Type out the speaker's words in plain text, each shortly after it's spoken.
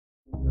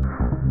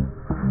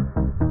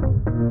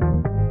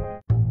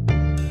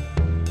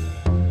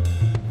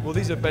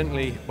these are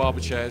Bentley barber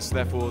chairs,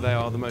 therefore they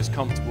are the most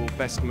comfortable,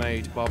 best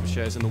made barber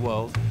chairs in the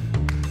world.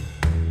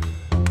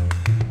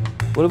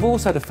 Well, I've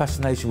always had a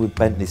fascination with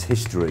Bentley's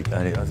history,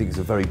 and I think it's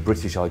a very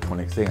British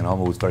iconic thing, and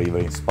I'm always very,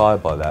 very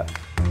inspired by that.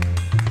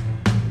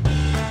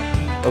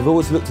 I've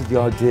always looked at the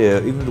idea,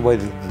 even the way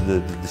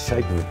the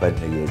shape of a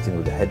Bentley is, you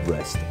know, with the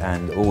headrest,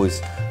 and always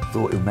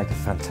thought it would make a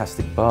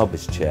fantastic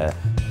barber's chair.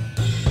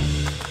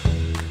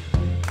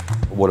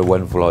 What a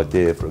wonderful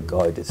idea for a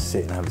guy to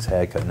sit and have his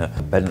hair cut in a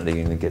Bentley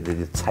and get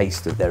the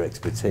taste of their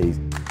expertise.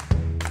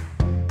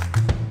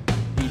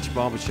 Each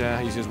barber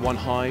chair uses one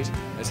hide,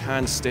 it's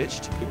hand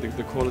stitched.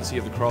 The quality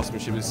of the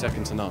craftsmanship is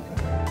second to none.